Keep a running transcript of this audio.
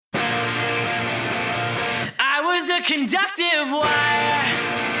a conductive wire,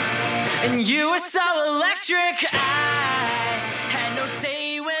 and you were so electric. I had no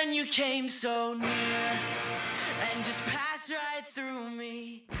say when you came so near and just passed right through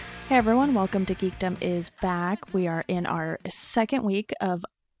me. Hey everyone, welcome to Geekdom is Back. We are in our second week of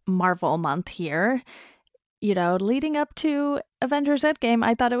Marvel month here. You know, leading up to Avengers Endgame,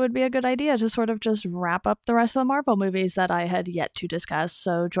 I thought it would be a good idea to sort of just wrap up the rest of the Marvel movies that I had yet to discuss.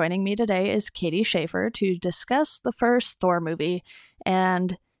 So joining me today is Katie Schaefer to discuss the first Thor movie,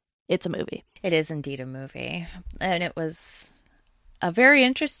 and it's a movie. It is indeed a movie, and it was a very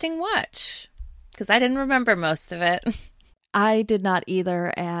interesting watch, because I didn't remember most of it. I did not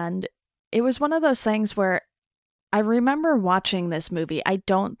either, and it was one of those things where I remember watching this movie. I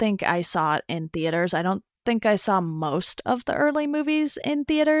don't think I saw it in theaters. I don't think I saw most of the early movies in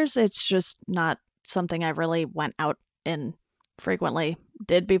theaters. It's just not something I really went out and frequently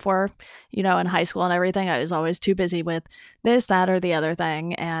did before, you know, in high school and everything. I was always too busy with this, that, or the other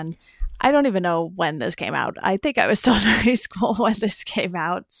thing. And I don't even know when this came out. I think I was still in high school when this came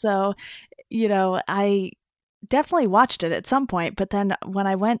out. So, you know, I definitely watched it at some point. But then when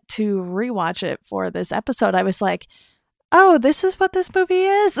I went to rewatch it for this episode, I was like, oh, this is what this movie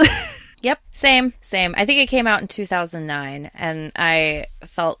is? Yep, same. I think it came out in 2009, and I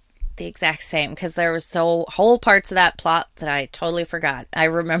felt the exact same, because there was whole parts of that plot that I totally forgot. I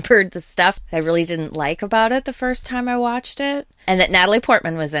remembered the stuff I really didn't like about it the first time I watched it, and that Natalie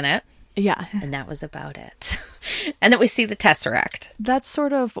Portman was in it. Yeah. And that was about it. And that we see the Tesseract. That's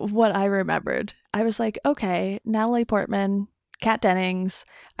sort of what I remembered. I was like, okay, Natalie Portman, Kat Dennings,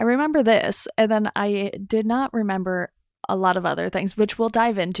 I remember this, and then I did not remember a lot of other things, which we'll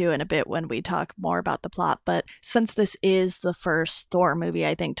dive into in a bit when we talk more about the plot. But since this is the first Thor movie,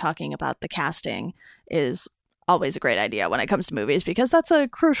 I think talking about the casting is always a great idea when it comes to movies, because that's a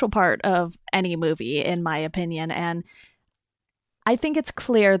crucial part of any movie, in my opinion. And I think it's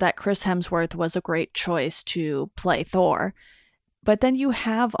clear that Chris Hemsworth was a great choice to play Thor. But then you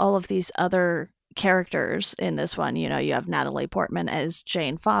have all of these other characters in this one. You know, you have Natalie Portman as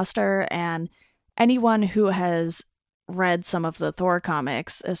Jane Foster, and anyone who has read some of the Thor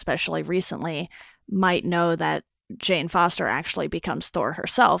comics, especially recently, might know that Jane Foster actually becomes Thor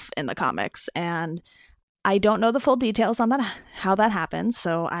herself in the comics. And I don't know the full details on that, how that happens,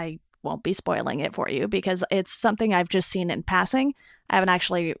 so I won't be spoiling it for you, because it's something I've just seen in passing. I haven't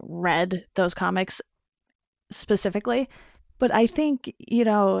actually read those comics specifically, but I think, you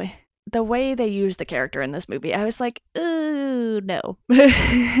know, the way they use the character in this movie, I was like, ooh, no.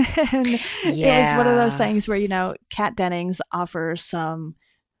 And It was one of those things where, you know, Kat Dennings offers some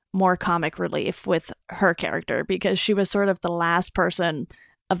more comic relief with her character, because she was sort of the last person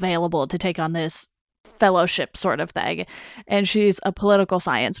available to take on this fellowship sort of thing. And she's a political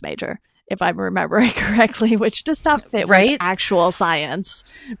science major, if I'm remembering correctly, which does not fit with actual science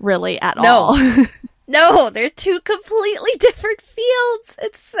really at all. No, they're two completely different fields.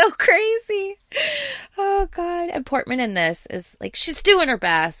 It's so crazy. Oh, God. And Portman in this is, like, she's doing her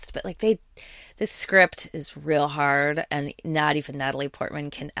best, but, like, this script is real hard, and not even Natalie Portman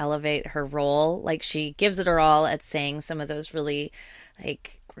can elevate her role. Like, she gives it her all at saying some of those really,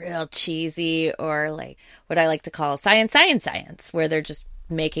 like, real cheesy, or, like, what I like to call science, where they're just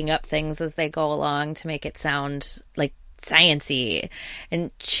making up things as they go along to make it sound, like, science-y.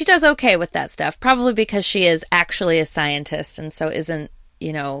 And she does okay with that stuff, probably because she is actually a scientist and so isn't,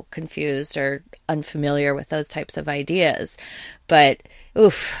 you know, confused or unfamiliar with those types of ideas. But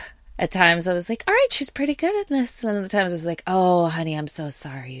oof, at times I was like, all right, she's pretty good at this. And then other times I was like, oh honey, I'm so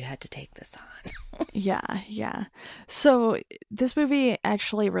sorry you had to take this on. Yeah. So this movie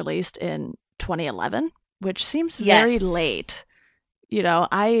actually released in 2011, which seems very late. You know,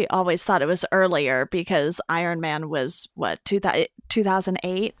 I always thought it was earlier, because Iron Man was,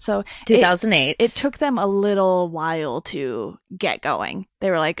 2008? So 2008. It took them a little while to get going.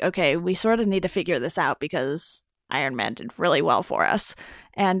 They were like, okay, we sort of need to figure this out, because Iron Man did really well for us.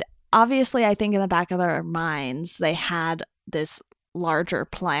 And obviously, I think in the back of their minds, they had this larger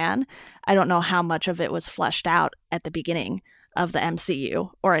plan. I don't know how much of it was fleshed out at the beginning of the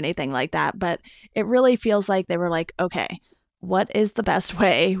MCU or anything like that, but it really feels like they were like, okay, what is the best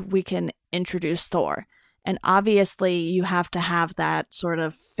way we can introduce Thor? And obviously you have to have that sort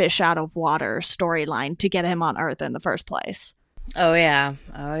of fish out of water storyline to get him on Earth in the first place. Oh yeah.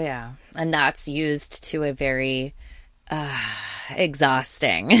 And that's used to a very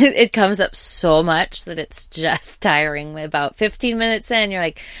exhausting. It comes up so much that it's just tiring. About 15 minutes in, you're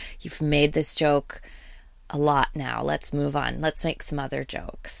like, you've made this joke a lot now. Let's move on. Let's make some other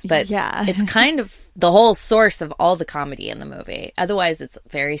jokes. But yeah, it's kind of the whole source of all the comedy in the movie. Otherwise, it's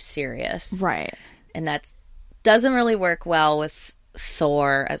very serious. Right. And that's doesn't really work well with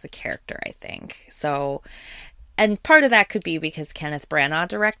Thor as a character, I think. So, and part of that could be because Kenneth Branagh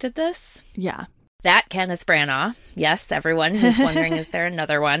directed this. Yeah. That Kenneth Branagh. Yes, everyone who's wondering, is there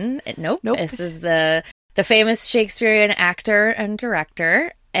another one? Nope. This is the famous Shakespearean actor and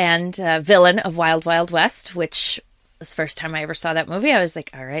director and villain of Wild Wild West, which the first time I ever saw that movie, I was like,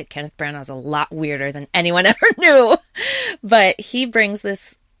 all right, Kenneth Branagh's a lot weirder than anyone ever knew. But he brings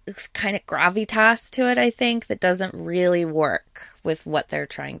this kind of gravitas to it, I think, that doesn't really work with what they're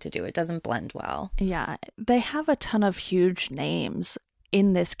trying to do. It doesn't blend well. Yeah, they have a ton of huge names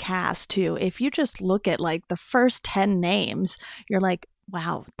in this cast too. If you just look at like the first 10 names, you're like,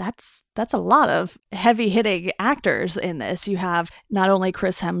 wow, that's a lot of heavy hitting actors in this. You have not only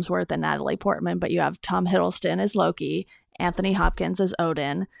Chris Hemsworth and Natalie Portman, but you have Tom Hiddleston as Loki, Anthony Hopkins as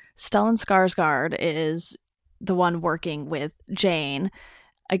Odin, Stellan Skarsgård is the one working with Jane.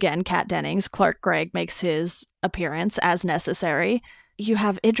 Again, Kat Dennings. Clark Gregg makes his appearance as necessary. You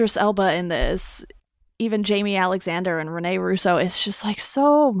have Idris Elba in this. Even Jamie Alexander and Rene Russo. It's just like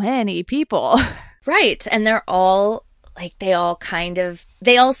so many people. Right. And they're all like, they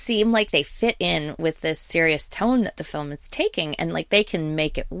all seem like they fit in with this serious tone that the film is taking, and like they can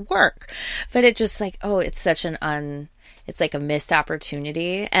make it work. But it just like, oh, it's such it's like a missed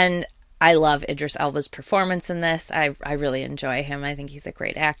opportunity. And I love Idris Elba's performance in this. I really enjoy him. I think he's a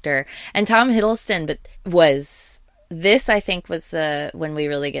great actor. And Tom Hiddleston, I think was when we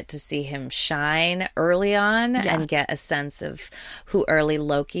really get to see him shine early on and get a sense of who early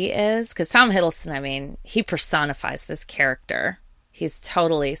Loki is. Because Tom Hiddleston, I mean, he personifies this character. He's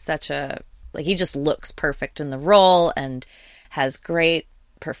totally he just looks perfect in the role and has great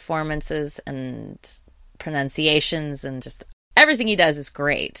performances and pronunciations, and just everything he does is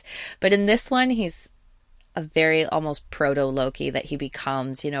great. But in this one, he's a very almost proto-Loki that he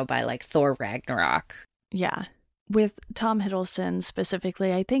becomes, by like Thor Ragnarok. Yeah. With Tom Hiddleston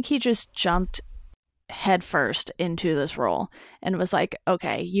specifically, I think he just jumped headfirst into this role and was like,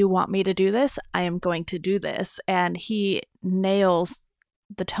 okay, you want me to do this? I am going to do this. And he nails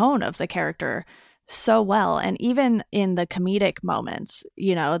the tone of the character so well. And even in the comedic moments,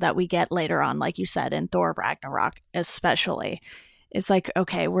 that we get later on, like you said, in Thor Ragnarok especially, it's like,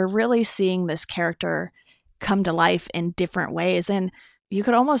 okay, we're really seeing this character come to life in different ways. And you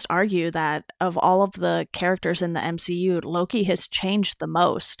could almost argue that of all of the characters in the MCU, Loki has changed the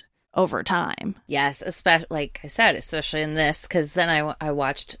most over time. Yes, especially, like I said, especially in this, because then I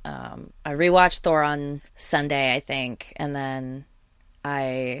rewatched Thor on Sunday, I think, and then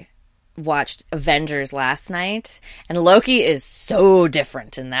I watched Avengers last night, and Loki is so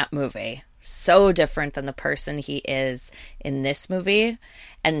different in that movie. So different than the person he is in this movie.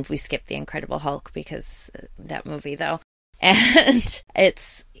 And we skipped The Incredible Hulk because that movie, though. And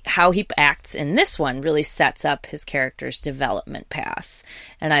it's how he acts in this one really sets up his character's development path.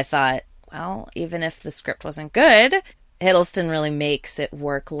 And I thought, well, even if the script wasn't good, Hiddleston really makes it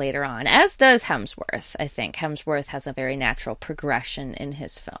work later on, as does Hemsworth. I think Hemsworth has a very natural progression in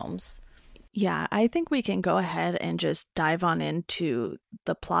his films. Yeah, I think we can go ahead and just dive on into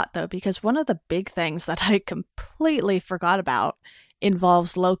the plot, though, because one of the big things that I completely forgot about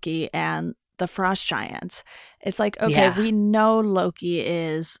involves Loki and the Frost Giants. It's like, okay, we know Loki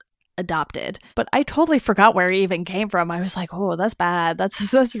is adopted, but I totally forgot where he even came from. I was like, oh, that's bad.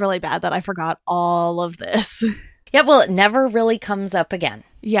 That's really bad that I forgot all of this. Yeah, well, it never really comes up again.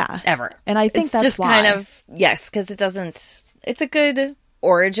 Yeah. Ever. And I think that's just why. Kind of, yes, because it's a good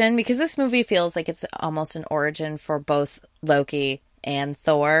origin, because this movie feels like it's almost an origin for both Loki and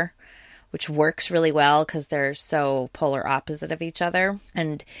Thor, which works really well because they're so polar opposite of each other.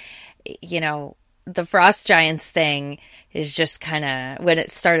 And, the Frost Giants thing is just kind of, when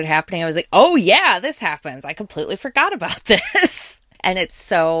it started happening, I was like, oh yeah, this happens. I completely forgot about this. And it's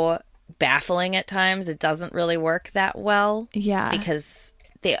so baffling at times. It doesn't really work that well. Yeah. Because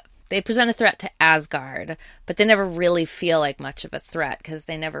they present a threat to Asgard, but they never really feel like much of a threat because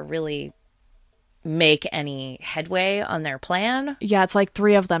they never really make any headway on their plan. Yeah, it's like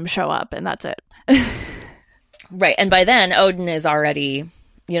 3 of them show up and that's it. Right. And by then, Odin is already,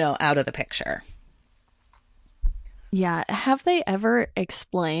 out of the picture. Yeah. Have they ever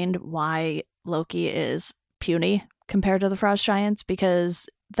explained why Loki is puny compared to the Frost Giants? Because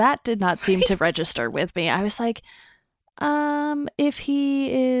that did not seem to register with me. I was like, if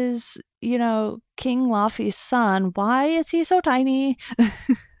he is, King Laufey's son, why is he so tiny?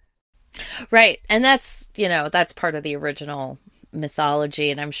 Right. And that's part of the original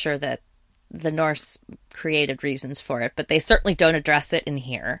mythology. And I'm sure that the Norse created reasons for it, but they certainly don't address it in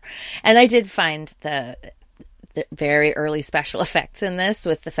here. And I did find the very early special effects in this,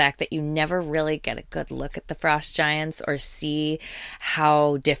 with the fact that you never really get a good look at the frost giants or see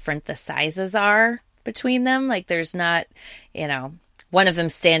how different the sizes are between them. Like there's not, one of them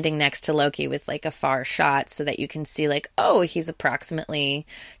standing next to Loki with like a far shot so that you can see like, oh, he's approximately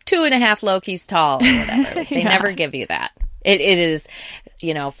 2.5 Lokis tall or whatever. Like, they never give you that. It is,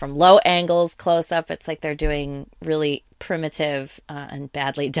 from low angles, close up. It's like they're doing really primitive and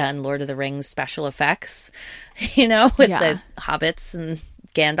badly done Lord of the Rings special effects, with the hobbits and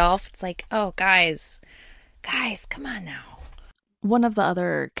Gandalf. It's like, oh, guys, come on now. One of the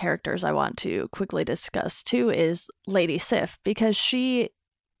other characters I want to quickly discuss too is Lady Sif, because she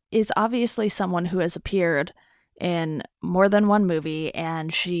is obviously someone who has appeared in more than one movie,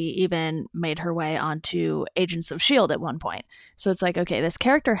 and she even made her way onto Agents of S.H.I.E.L.D. at one point. So it's like, okay, this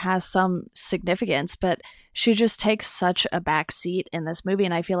character has some significance, but she just takes such a back seat in this movie,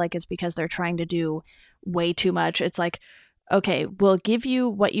 and I feel like it's because they're trying to do way too much. It's like, okay, we'll give you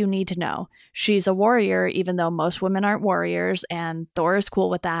what you need to know. She's a warrior, even though most women aren't warriors, and Thor is cool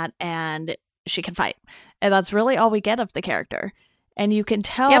with that, and she can fight. And that's really all we get of the character. And you can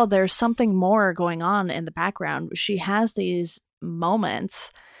tell there's something more going on in the background. She has these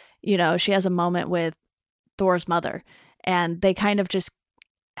moments, she has a moment with Thor's mother, and they kind of just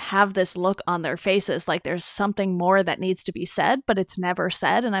have this look on their faces like there's something more that needs to be said, but it's never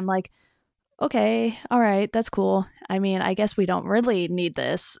said. And I'm like, okay, all right, that's cool. I mean, I guess we don't really need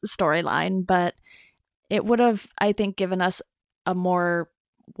this storyline, but it would have, I think, given us a more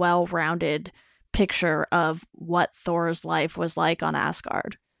well-rounded picture of what Thor's life was like on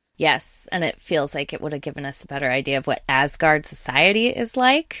Asgard. Yes, and it feels like it would have given us a better idea of what Asgard society is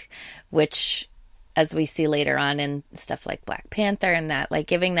like, which, as we see later on in stuff like Black Panther and that, like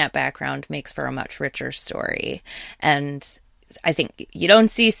giving that background makes for a much richer story. And I think you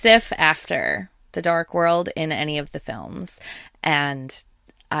don't see Sif after the Dark World in any of the films, and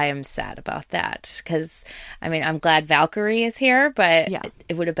I am sad about that because, I mean, I'm glad Valkyrie is here, but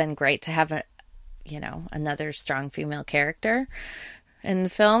it would have been great to have another strong female character in the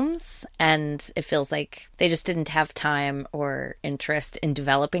films, and it feels like they just didn't have time or interest in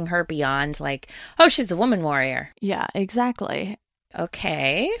developing her beyond like, oh, she's a woman warrior. Yeah, exactly.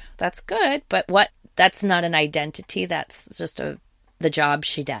 Okay, that's good, but that's not an identity. That's just the job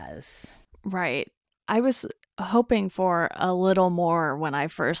she does. Right. I was hoping for a little more when I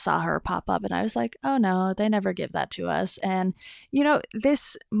first saw her pop up, and I was like, oh no, they never give that to us. And,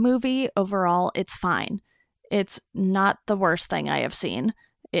 this movie overall, it's fine. It's not the worst thing I have seen.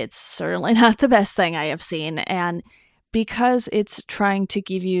 It's certainly not the best thing I have seen. And because it's trying to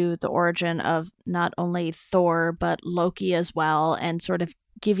give you the origin of not only Thor, but Loki as well, and sort of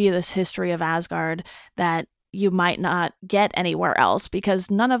give you this history of Asgard that you might not get anywhere else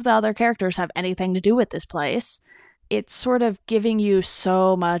because none of the other characters have anything to do with this place. It's sort of giving you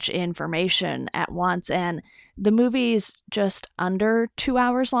so much information at once, and the movie's just under 2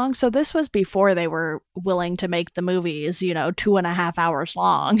 hours long. So this was before they were willing to make the movies, 2.5 hours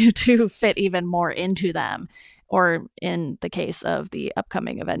long to fit even more into them. Or in the case of the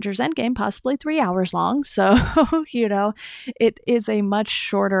upcoming Avengers Endgame, possibly 3 hours long. So, it is a much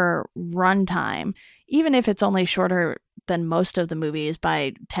shorter runtime. Even if it's only shorter than most of the movies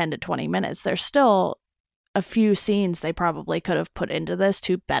by 10 to 20 minutes, there's still a few scenes they probably could have put into this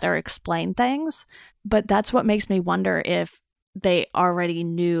to better explain things. But that's what makes me wonder if they already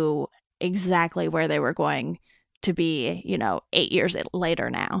knew exactly where they were going to be, 8 years later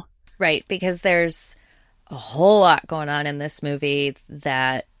now. Right, because there's a whole lot going on in this movie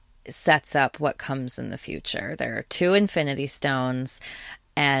that sets up what comes in the future. There are 2 Infinity Stones,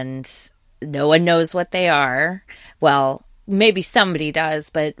 and no one knows what they are. Well, maybe somebody does,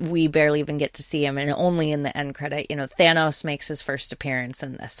 but we barely even get to see him, and only in the end credit. Thanos makes his first appearance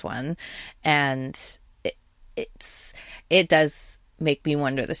in this one, and it does make me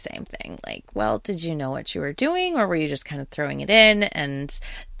wonder the same thing. Like, well, did you know what you were doing, or were you just kind of throwing it in? And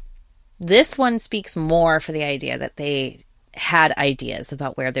this one speaks more for the idea that they had ideas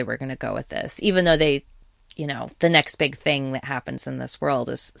about where they were going to go with this, even though they, the next big thing that happens in this world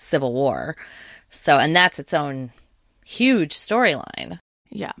is Civil War. So, and that's its own huge storyline.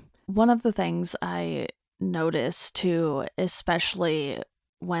 Yeah. One of the things I noticed too, especially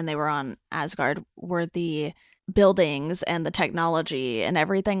when they were on Asgard, were the buildings and the technology and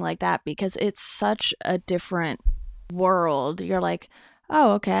everything like that, because it's such a different world. You're like,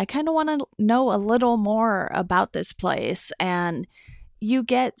 oh, okay, I kind of want to know a little more about this place. And you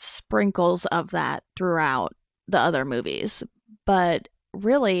get sprinkles of that throughout the other movies. But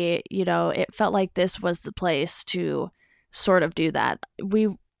really, it felt like this was the place to sort of do that. We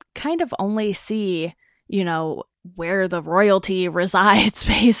kind of only see, where the royalty resides,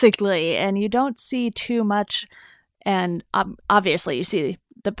 basically. And you don't see too much. And obviously you see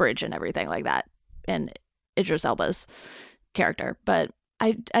the bridge and everything like that in Idris Elba's character. But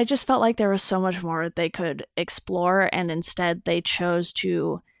I just felt like there was so much more they could explore. And instead they chose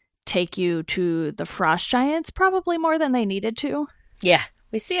to take you to the frost giants probably more than they needed to. Yeah,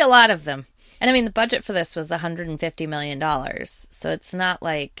 we see a lot of them. And I mean, the budget for this was $150 million. So it's not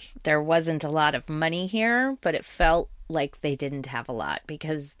like there wasn't a lot of money here, but it felt like they didn't have a lot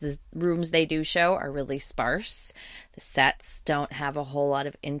because the rooms they do show are really sparse. The sets don't have a whole lot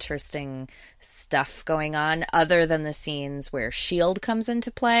of interesting stuff going on other than the scenes where S.H.I.E.L.D. comes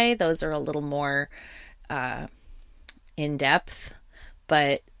into play. Those are a little more in-depth.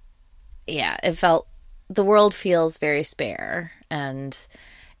 But yeah, the world feels very spare, and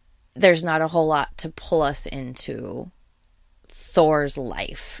there's not a whole lot to pull us into Thor's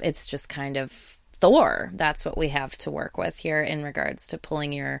life. It's just kind of Thor. That's what we have to work with here in regards to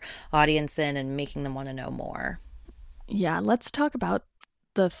pulling your audience in and making them want to know more. Yeah, let's talk about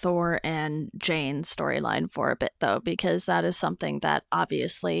the Thor and Jane storyline for a bit, though, because that is something that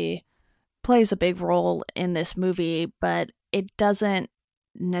obviously plays a big role in this movie, but it doesn't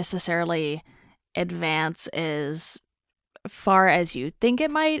necessarily advance as far as you think it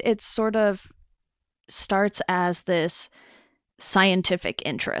might. It sort of starts as this scientific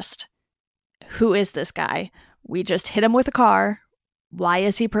interest. Who is this guy? We just hit him with a car. Why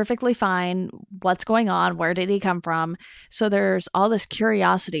is he perfectly fine? What's going on? Where did he come from? So there's all this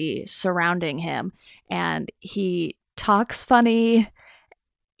curiosity surrounding him, and he talks funny.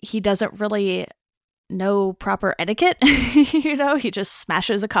 He doesn't really know proper etiquette. He just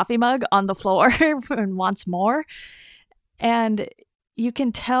smashes a coffee mug on the floor and wants more. And you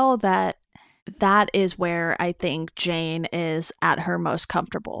can tell that is where I think Jane is at her most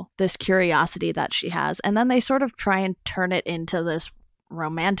comfortable, this curiosity that she has. And then they sort of try and turn it into this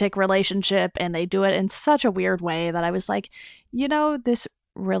romantic relationship, and they do it in such a weird way that I was like, this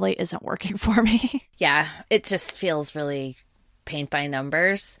really isn't working for me. Yeah, it just feels really paint by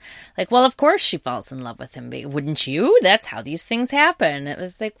numbers. Like, well, of course she falls in love with him. Wouldn't you? That's how these things happen. It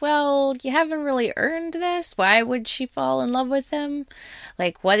was like, well, you haven't really earned this. Why would she fall in love with him?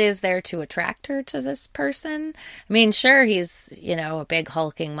 Like, what is there to attract her to this person? I mean, sure, he's, a big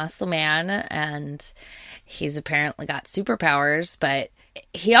hulking muscle man, and he's apparently got superpowers, but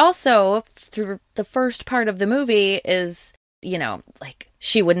he also, through the first part of the movie, is,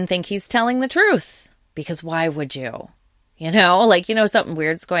 she wouldn't think he's telling the truth, because why would you? Something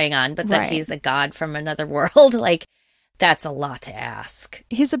weird's going on, but that he's a god from another world, that's a lot to ask.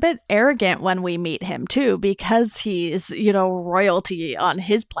 He's a bit arrogant when we meet him, too, because he's, royalty on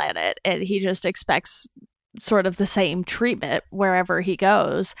his planet, and he just expects sort of the same treatment wherever he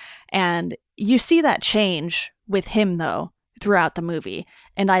goes. And you see that change with him, though, throughout the movie.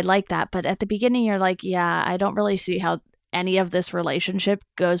 And I like that. But at the beginning, you're like, yeah, I don't really see how any of this relationship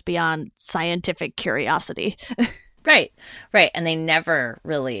goes beyond scientific curiosity. Right. And they never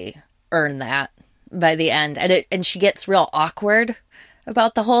really earn that by the end. And she gets real awkward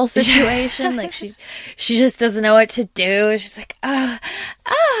about the whole situation. Like she just doesn't know what to do. She's like, and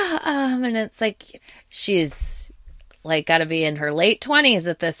it's like she's got to be in her late 20s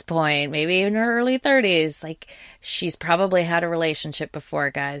at this point, maybe even her early 30s. Like, she's probably had a relationship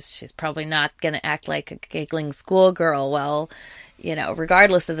before, guys. She's probably not going to act like a giggling schoolgirl. Well,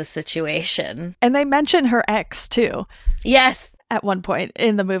 regardless of the situation. And they mention her ex, too. Yes. At one point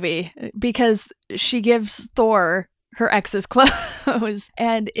in the movie, because she gives Thor her ex's clothes.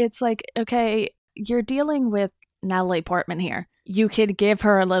 And it's like, okay, you're dealing with Natalie Portman here. You could give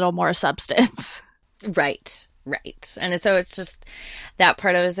her a little more substance. Right. And so it's just that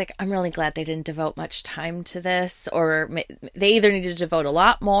part. I was like, I'm really glad they didn't devote much time to this, or they either need to devote a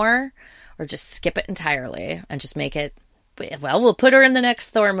lot more or just skip it entirely and just make it, well, we'll put her in the next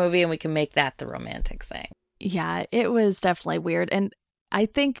Thor movie and we can make that the romantic thing. Yeah, it was definitely weird. And I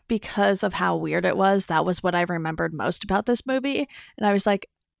think because of how weird it was, that was what I remembered most about this movie. And I was like,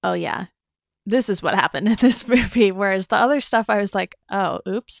 oh yeah, this is what happened in this movie. Whereas the other stuff, I was like, oh,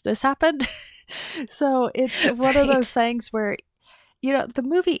 oops, this happened. So it's one of those things where, the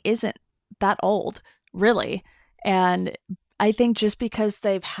movie isn't that old, really. And I think just because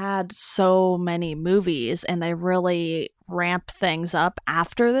they've had so many movies and they really ramp things up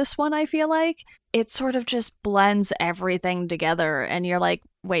after this one, I feel like it sort of just blends everything together. And you're like,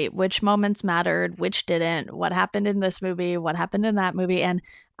 wait, which moments mattered? Which didn't? What happened in this movie? What happened in that movie? And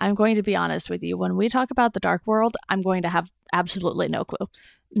I'm going to be honest with you. When we talk about the Dark World, I'm going to have absolutely no clue.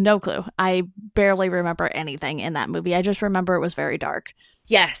 No clue. I barely remember anything in that movie. I just remember it was very dark.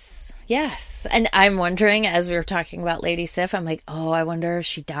 Yes. And I'm wondering, as we were talking about Lady Sif, I'm like, oh, I wonder if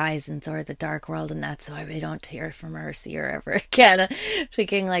she dies in Thor the Dark World, and that's why we don't hear from her or see her ever again.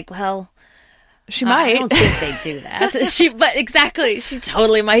 Thinking like, well, she might. I don't think they'd do that. But exactly, she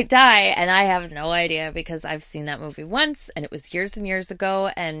totally might die, and I have no idea because I've seen that movie once, and it was years and years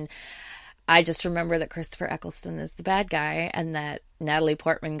ago, and I just remember that Christopher Eccleston is the bad guy, and that Natalie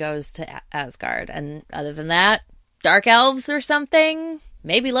Portman goes to Asgard, and other than that, dark elves or something.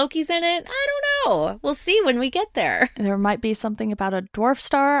 Maybe Loki's in it. I don't know. We'll see when we get there. There might be something about a dwarf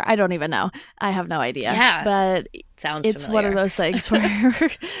star. I don't even know. I have no idea. Yeah. But sounds it's familiar. one of those things where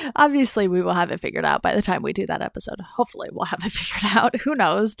obviously we will have it figured out by the time we do that episode. Hopefully we'll have it figured out. Who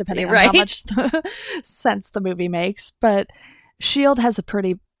knows, depending on how much sense the movie makes. But S.H.I.E.L.D. has a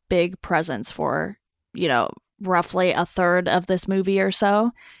pretty big presence for, roughly a third of this movie or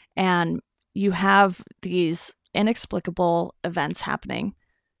so. And you have these inexplicable events happening.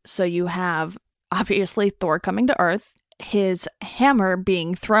 So you have obviously Thor coming to Earth, his hammer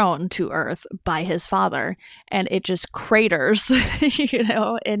being thrown to Earth by his father, and it just craters,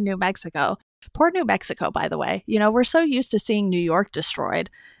 in New Mexico. Poor New Mexico, by the way. We're so used to seeing New York destroyed.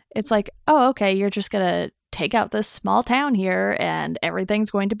 It's like, oh, okay, you're just gonna take out this small town here and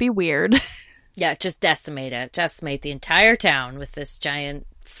everything's going to be weird. Yeah, just decimate the entire town with this giant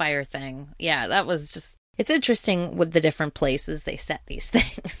fire thing. Yeah, that was just... It's interesting with the different places they set these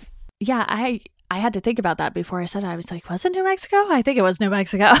things. Yeah, I had to think about that before I said it. I was like, was it New Mexico? I think it was New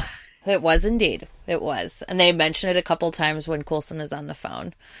Mexico. It was indeed. It was. And they mention it a couple times when Coulson is on the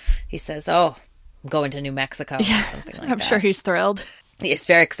phone. He says, oh, I'm going to New Mexico or something like that. I'm sure he's thrilled. He's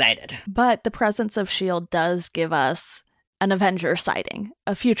very excited. But the presence of S.H.I.E.L.D. does give us an Avenger sighting,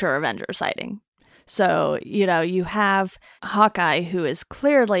 a future Avenger sighting. So, you have Hawkeye, who is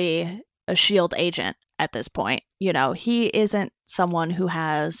clearly a S.H.I.E.L.D. agent at this point. He isn't someone who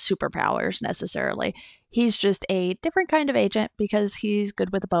has superpowers necessarily. He's just a different kind of agent because he's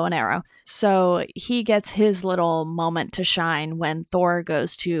good with a bow and arrow. So he gets his little moment to shine when Thor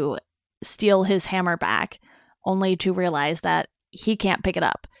goes to steal his hammer back, only to realize that he can't pick it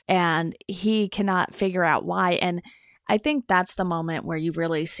up and he cannot figure out why. And I think that's the moment where you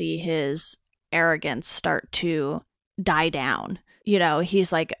really see his arrogance start to die down.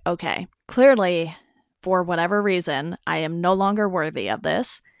 He's like, okay, clearly, for whatever reason, I am no longer worthy of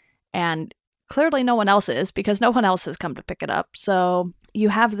this. And clearly no one else is, because no one else has come to pick it up. So you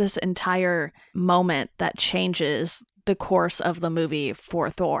have this entire moment that changes the course of the movie for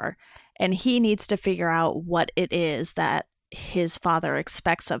Thor. And he needs to figure out what it is that his father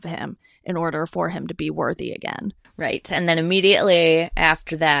expects of him in order for him to be worthy again. Right. And then immediately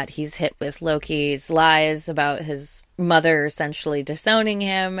after that, he's hit with Loki's lies about his mother essentially disowning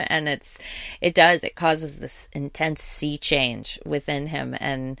him. And it causes this intense sea change within him.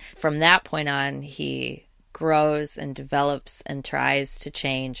 And from that point on, he grows and develops and tries to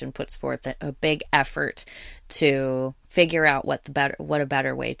change and puts forth a big effort to figure out what a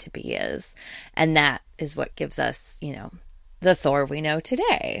better way to be is. And that is what gives us, the Thor we know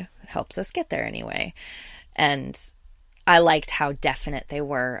today. It helps us get there anyway. And I liked how definite they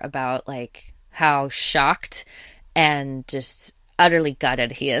were about how shocked and just utterly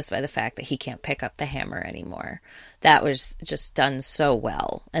gutted he is by the fact that he can't pick up the hammer anymore. That was just done so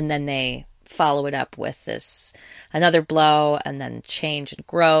well. And then they follow it up with another blow and then change and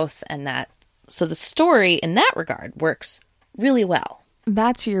growth, and that. So the story in that regard works really well.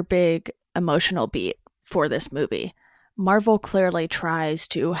 That's your big emotional beat for this movie. Marvel clearly tries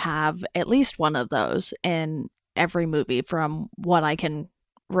to have at least one of those in every movie from what I can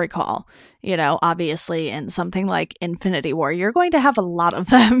recall. Obviously in something like Infinity War, you're going to have a lot of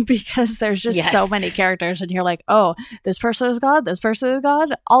them because there's just so many characters and you're like, oh, this person is gone, this person is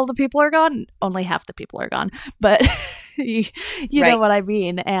gone, all the people are gone, only half the people are gone. But you know what I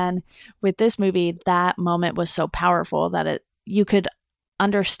mean. And with this movie, that moment was so powerful that you could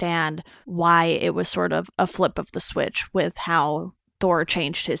understand why it was sort of a flip of the switch with how Thor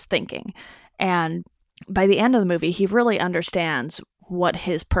changed his thinking. And by the end of the movie, he really understands what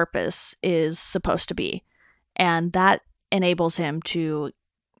his purpose is supposed to be. And that enables him to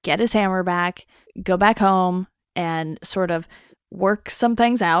get his hammer back, go back home, and sort of work some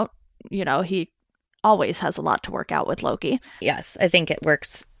things out. He always has a lot to work out with Loki. Yes, I think it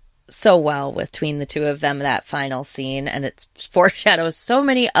works so well between the two of them, that final scene, and it foreshadows so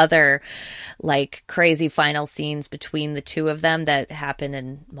many other crazy final scenes between the two of them that happen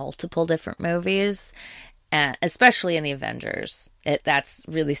in multiple different movies, especially in the Avengers. That's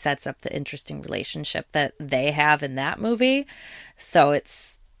really sets up the interesting relationship that they have in that movie. So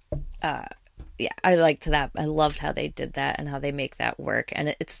Yeah, I liked that. I loved how they did that and how they make that work.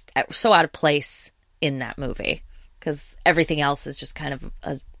 And it's so out of place in that movie because everything else is just kind of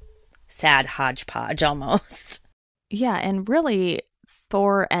a sad hodgepodge almost. Yeah, and really,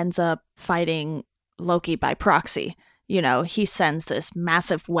 Thor ends up fighting Loki by proxy. You know, he sends this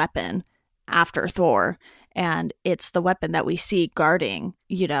massive weapon after Thor, and it's the weapon that we see guarding,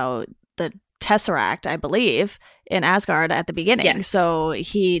 you know, the Tesseract, I believe, in Asgard at the beginning. Yes. So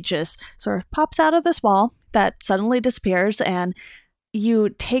he just sort of pops out of this wall that suddenly disappears, and you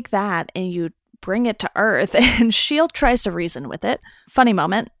take that and you bring it to Earth, and S.H.I.E.L.D. tries to reason with it. Funny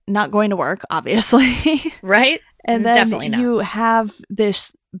moment, not going to work, obviously. Right? And then Definitely not. you have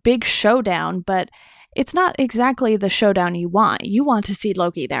this big showdown, but it's not exactly the showdown you want. You want to see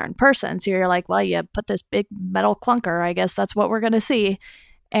Loki there in person. So you're like, well, you put this big metal clunker. I guess that's what we're going to see.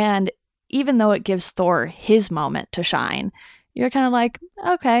 And even though it gives Thor his moment to shine, you're kind of like,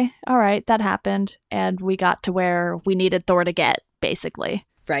 okay, all right, that happened. And we got to where we needed Thor to get, basically.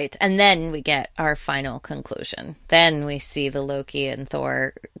 Right. And then we get our final conclusion. Then we see the Loki and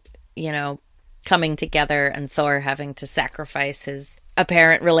Thor, you know, coming together and Thor having to sacrifice his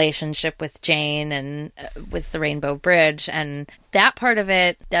apparent relationship with Jane and with the Rainbow Bridge. And that part of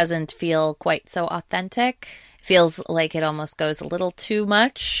it doesn't feel quite so authentic. Feels like it almost goes a little too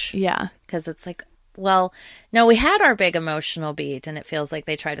much. Yeah. Because it's like, well, no, we had our big emotional beat, and it feels like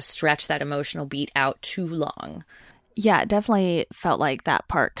they try to stretch that emotional beat out too long. Yeah, it definitely felt like that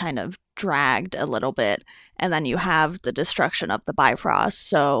part kind of dragged a little bit. And then you have the destruction of the Bifrost,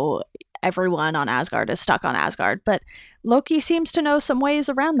 so everyone on Asgard is stuck on Asgard. But Loki seems to know some ways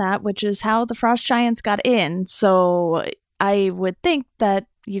around that, which is how the Frost Giants got in. So I would think that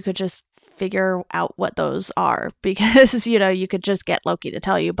you could just figure out what those are, because, you know, you could just get Loki to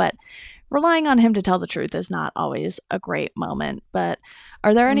tell you, but relying on him to tell the truth is not always a great moment. But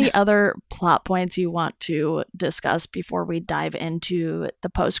are there any other plot points you want to discuss before we dive into the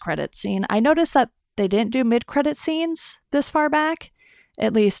post-credit scene? I noticed that they didn't do mid-credit scenes this far back.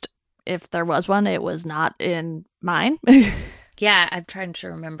 At least if there was one, it was not in mine. Yeah, I'm trying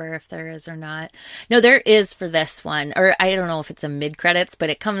to remember if there is or not. No, there is for this one. Or I don't know if it's a mid-credits, but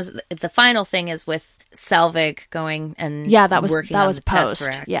it comes... The final thing is with Selvig going and working on the post.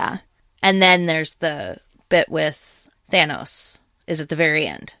 Tesseract. Yeah. And then there's the bit with Thanos is at the very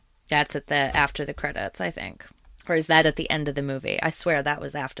end. That's at the after the credits, I think. Or is that at the end of the movie? I swear that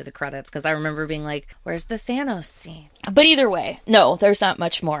was after the credits, because I remember being like, where's the Thanos scene? But either way, no, there's not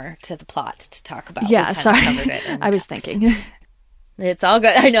much more to the plot to talk about. Yeah, sorry. Covered it I was thinking. It's all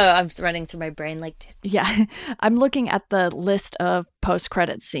good. I know, I'm running through my brain like... Yeah, I'm looking at the list of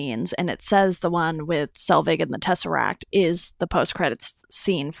post-credits scenes, and it says the one with Selvig and the Tesseract is the post-credits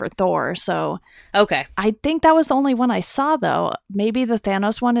scene for Thor, so... Okay. I think that was the only one I saw, though. Maybe the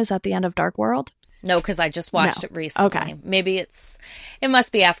Thanos one is at the end of Dark World? No, because I just watched it recently. Okay. Maybe it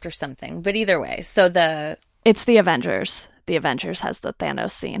must be after something, but either way, so It's the Avengers. The Avengers has the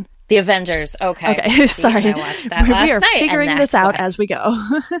Thanos scene. The Avengers, okay. Okay, sorry. I watched that last we are night, figuring this out as we go.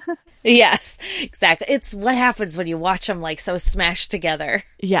 Yes, exactly. It's what happens when you watch them like so smashed together.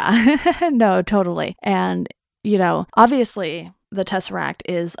 Yeah, no, totally. And, you know, obviously the Tesseract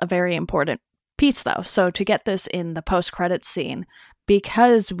is a very important piece, though. So to get this in the post-credits scene,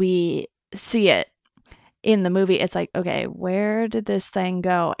 because we see it in the movie, it's like, okay, where did this thing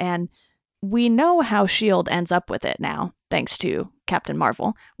go? And we know how S.H.I.E.L.D. ends up with it now, thanks to Captain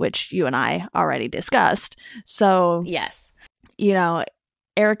Marvel, which you and I already discussed. So, yes, you know,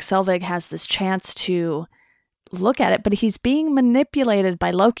 Eric Selvig has this chance to look at it, but he's being manipulated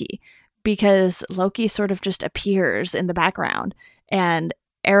by Loki, because Loki sort of just appears in the background, and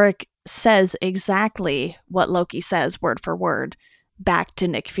Eric says exactly what Loki says word for word back to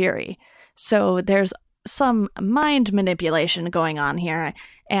Nick Fury. So there's some mind manipulation going on here,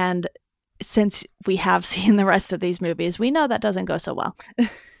 and since we have seen the rest of these movies, we know that doesn't go so well.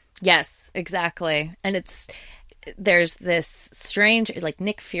 Yes, exactly. And there's this strange, like,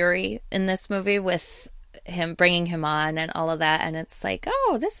 Nick Fury in this movie with him bringing him on and all of that. And it's like,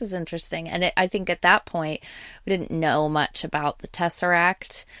 oh, this is interesting. And I think at that point, we didn't know much about the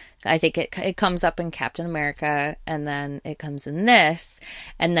Tesseract. I think it comes up in Captain America, and then it comes in this.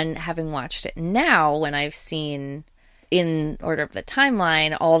 And then having watched it now, when I've seen in order of the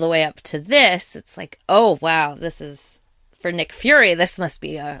timeline all the way up to this, it's like, oh, wow, this is, for Nick Fury, this must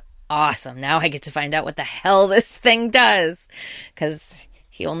be awesome. Now I get to find out what the hell this thing does, because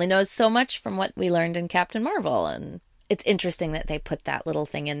he only knows so much from what we learned in Captain Marvel. And it's interesting that they put that little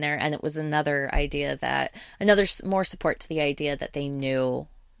thing in there, and it was another more support to the idea that they knew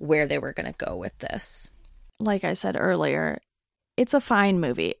where they were going to go with this. Like I said earlier, it's a fine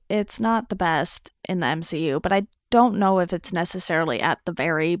movie. It's not the best in the MCU, but I don't know if it's necessarily at the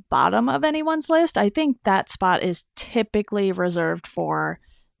very bottom of anyone's list. I think that spot is typically reserved for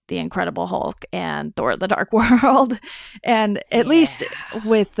The Incredible Hulk and Thor: The Dark World. And at least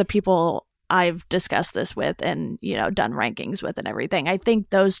with the people I've discussed this with and, you know, done rankings with and everything, I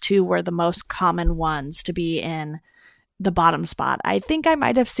think those two were the most common ones to be in the bottom spot. I think I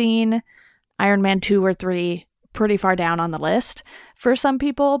might have seen Iron Man 2 or 3 pretty far down on the list for some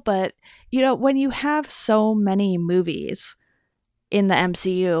people, but you know, when you have so many movies in the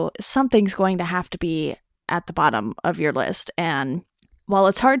MCU, something's going to have to be at the bottom of your list. And while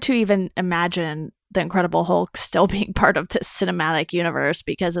it's hard to even imagine the Incredible Hulk still being part of this cinematic universe,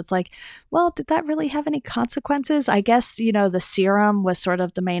 because it's like, well, did that really have any consequences? I guess, you know, the serum was sort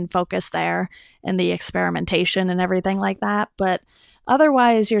of the main focus there and the experimentation and everything like that. But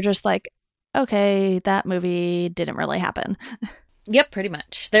otherwise, you're just like, okay, that movie didn't really happen. Yep, pretty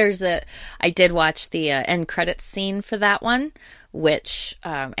much. I did watch the end credits scene for that one, which,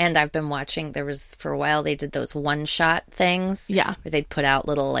 and I've been watching, for a while, they did those one-shot things. Yeah. Where they'd put out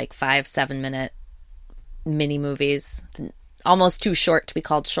little, 5-7 minute mini movies, almost too short to be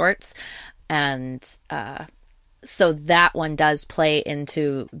called shorts. And so that one does play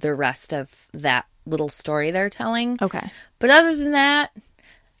into the rest of that little story they're telling. Okay. But other than that,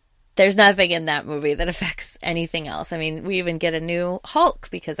 there's nothing in that movie that affects anything else. I mean, we even get a new Hulk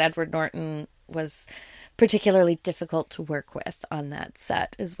because Edward Norton was particularly difficult to work with on that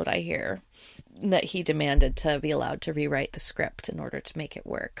set, is what I hear. That he demanded to be allowed to rewrite the script in order to make it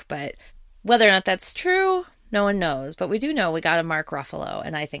work. But whether or not that's true, no one knows. But we do know we got a Mark Ruffalo,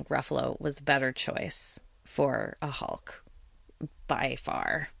 and I think Ruffalo was a better choice for a Hulk by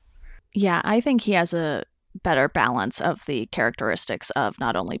far. Yeah, I think he has a better balance of the characteristics of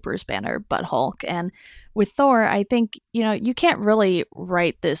not only Bruce Banner but Hulk. And with Thor, I think, you know, you can't really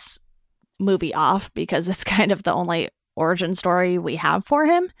write this movie off because it's kind of the only origin story we have for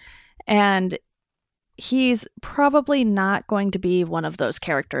him, and he's probably not going to be one of those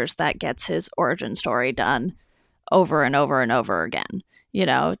characters that gets his origin story done over and over and over again. You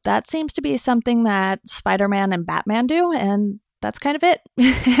know, that seems to be something that Spider-Man and Batman do, and that's kind of it.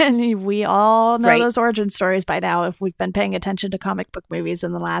 And we all know those origin stories by now if we've been paying attention to comic book movies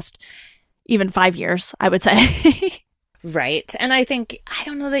in the last even 5 years, I would say. Right. And I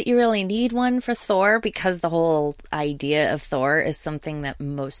don't know that you really need one for Thor, because the whole idea of Thor is something that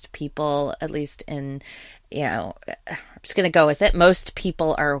most people, at least in, you know, I'm just going to go with it. Most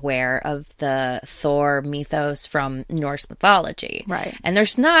people are aware of the Thor mythos from Norse mythology. Right. And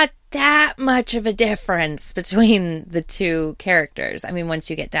there's not that much of a difference between the two characters. I mean, once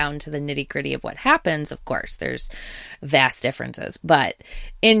you get down to the nitty gritty of what happens, of course, there's vast differences. But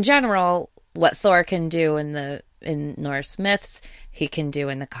in general, what Thor can do in Norse myths, he can do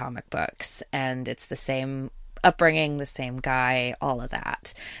in the comic books, and it's the same upbringing, the same guy, all of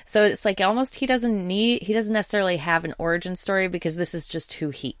that. So it's like almost he doesn't necessarily have an origin story, because this is just who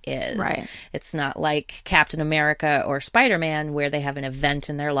he is. Right. It's not like Captain America or Spider-Man where they have an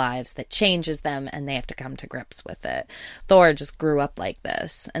event in their lives that changes them and they have to come to grips with it. Thor just grew up like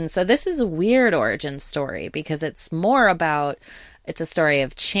this. And so this is a weird origin story, because it's more about, it's a story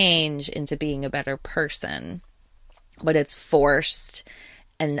of change into being a better person, but it's forced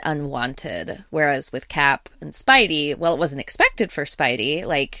and unwanted. Whereas with Cap and Spidey, well, it wasn't expected for Spidey.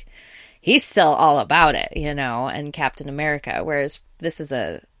 Like, he's still all about it, you know, and Captain America. Whereas this is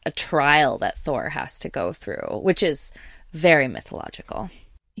a trial that Thor has to go through, which is very mythological.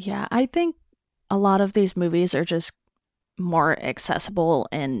 Yeah, I think a lot of these movies are just more accessible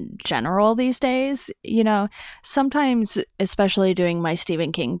in general these days. You know, sometimes, especially doing my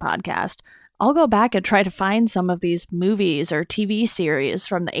Stephen King podcast, I'll go back and try to find some of these movies or TV series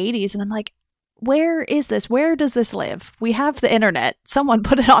from the 80s, and I'm like, where is this? Where does this live? We have the internet. Someone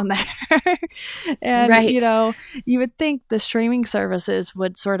put it on there. And, you know, you would think the streaming services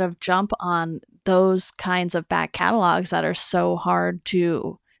would sort of jump on those kinds of back catalogs that are so hard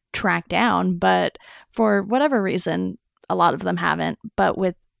to track down. But for whatever reason, a lot of them haven't. But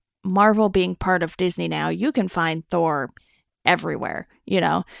with Marvel being part of Disney now, you can find Thor everywhere. You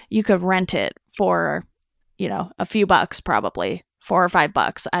know, you could rent it for, you know, a few bucks, probably $4 or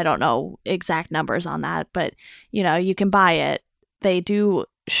 $5. I don't know exact numbers on that, but, you know, you can buy it. They do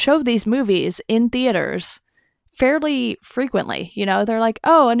show these movies in theaters fairly frequently. You know, they're like,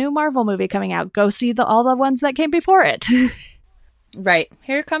 oh, a new Marvel movie coming out. Go see all the ones that came before it. Right.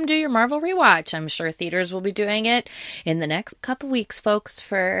 Here, come do your Marvel rewatch. I'm sure theaters will be doing it in the next couple weeks, folks,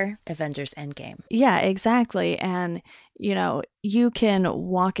 for Avengers Endgame. Yeah, exactly. And, you know, you can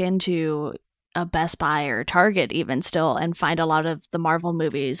walk into a Best Buy or Target even still and find a lot of the Marvel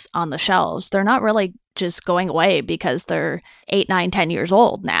movies on the shelves. They're not really just going away because they're 8, 9, 10 years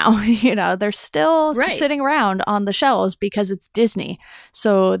old now. They're still sitting around on the shelves because it's Disney.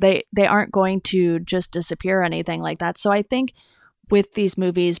 So they aren't going to just disappear or anything like that. So I think with these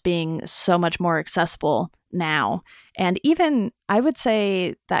movies being so much more accessible now, and even I would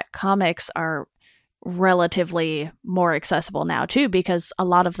say that comics are relatively more accessible now too, because a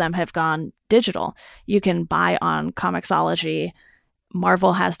lot of them have gone digital. You can buy on Comixology.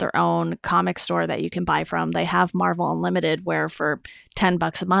 Marvel has their own comic store that you can buy from. They have Marvel Unlimited, where for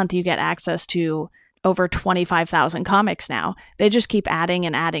 $10 a month you get access to over 25,000 comics now. They just keep adding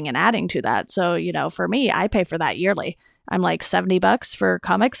and adding and adding to that. So, for me, I pay for that yearly. I'm like $70 for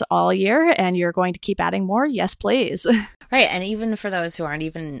comics all year, and you're going to keep adding more? Yes, please. Right. And even for those who aren't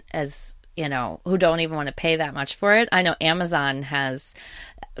even as who don't even want to pay that much for it. I know Amazon has,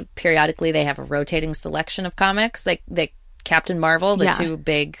 periodically, they have a rotating selection of comics. Like Captain Marvel, the two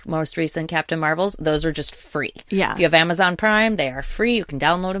big, most recent Captain Marvels, those are just free. Yeah. If you have Amazon Prime, they are free. You can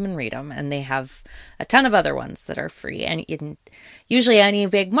download them and read them. And they have a ton of other ones that are free. And usually any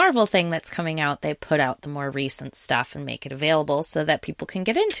big Marvel thing that's coming out, they put out the more recent stuff and make it available so that people can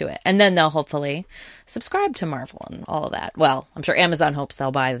get into it. And then they'll hopefully subscribe to Marvel and all of that. Well, I'm sure Amazon hopes they'll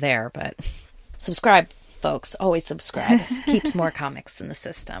buy there, but subscribe, folks. Always subscribe. Keeps more comics in the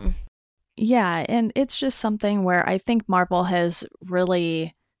system. Yeah, and it's just something where I think Marvel has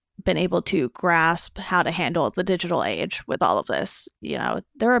really been able to grasp how to handle the digital age with all of this.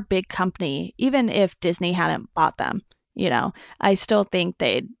 They're a big company. Even if Disney hadn't bought them, I still think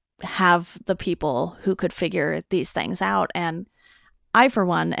they'd have the people who could figure these things out. And I, for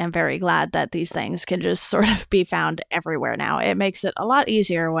one, am very glad that these things can just sort of be found everywhere now. It makes it a lot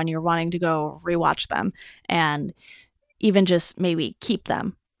easier when you're wanting to go rewatch them and even just maybe keep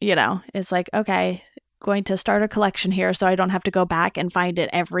them. It's like, okay, going to start a collection here so I don't have to go back and find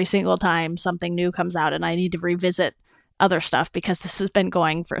it every single time something new comes out and I need to revisit other stuff because this has been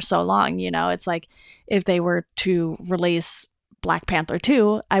going for so long. It's like if they were to release Black Panther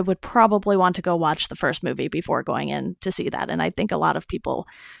 2, I would probably want to go watch the first movie before going in to see that. And I think a lot of people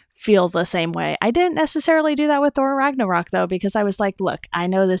feel the same way. I didn't necessarily do that with Thor Ragnarok, though, because I was like, look, I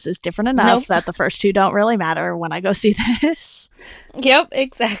know this is different enough that the first two don't really matter when I go see this. Yep,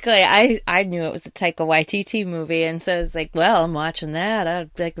 exactly. I knew it was a Taika Waititi movie, and so it's like, well, I'm watching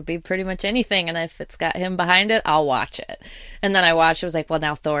that. That could be pretty much anything, and if it's got him behind it, I'll watch it. And then I watched, it was like, well,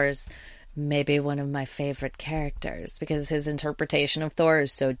 now Thor's maybe one of my favorite characters because his interpretation of Thor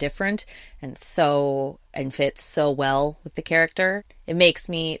is so different and fits so well with the character. It makes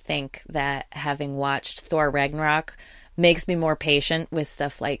me think that having watched Thor Ragnarok makes me more patient with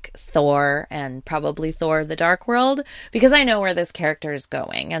stuff like Thor and probably Thor the Dark World, because I know where this character is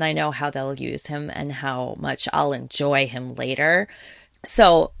going and I know how they'll use him and how much I'll enjoy him later.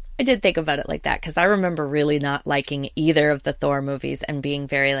 So I did think about it like that, because I remember really not liking either of the Thor movies and being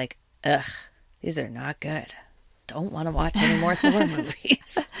very like, ugh, these are not good. Don't want to watch any more Thor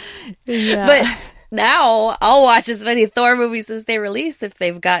movies. Yeah. But now I'll watch as many Thor movies as they release if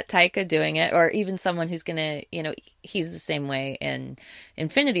they've got Taika doing it, or even someone who's going to, he's the same way in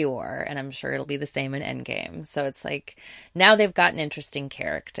Infinity War, and I'm sure it'll be the same in Endgame. So it's like, now they've got an interesting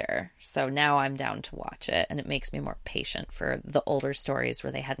character. So now I'm down to watch it, and it makes me more patient for the older stories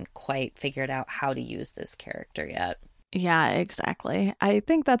where they hadn't quite figured out how to use this character yet. Yeah, exactly. I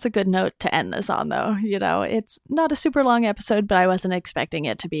think that's a good note to end this on, though. It's not a super long episode, but I wasn't expecting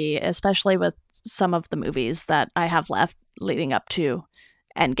it to be, especially with some of the movies that I have left leading up to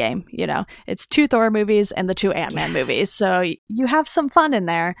Endgame. It's 2 Thor movies and the 2 Ant-Man movies. So you have some fun in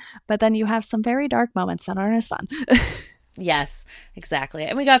there, but then you have some very dark moments that aren't as fun. Yes, exactly.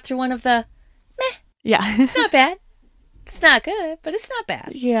 And we got through one of the meh. Yeah. It's not bad. It's not good, but it's not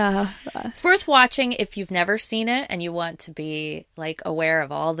bad. Yeah. It's worth watching if you've never seen it and you want to be aware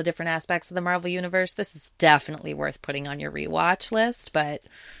of all the different aspects of the Marvel Universe. This is definitely worth putting on your rewatch list, but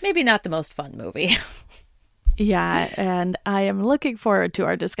maybe not the most fun movie. Yeah, and I am looking forward to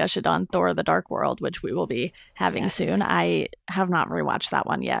our discussion on Thor the Dark World, which we will be having soon. I have not rewatched that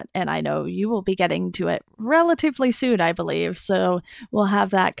one yet, and I know you will be getting to it relatively soon, I believe, so we'll have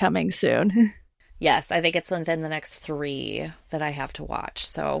that coming soon. Yes, I think it's within the next 3 that I have to watch.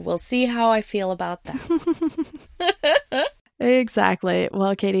 So we'll see how I feel about that. Exactly.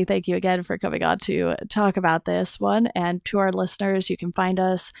 Well, Katie, thank you again for coming on to talk about this one. And to our listeners, you can find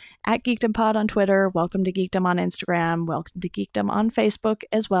us at GeekdomPod on Twitter. Welcome to Geekdom on Instagram. Welcome to Geekdom on Facebook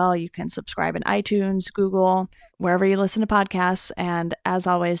as well. You can subscribe in iTunes, Google, wherever you listen to podcasts. And as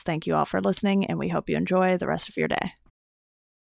always, thank you all for listening, and we hope you enjoy the rest of your day.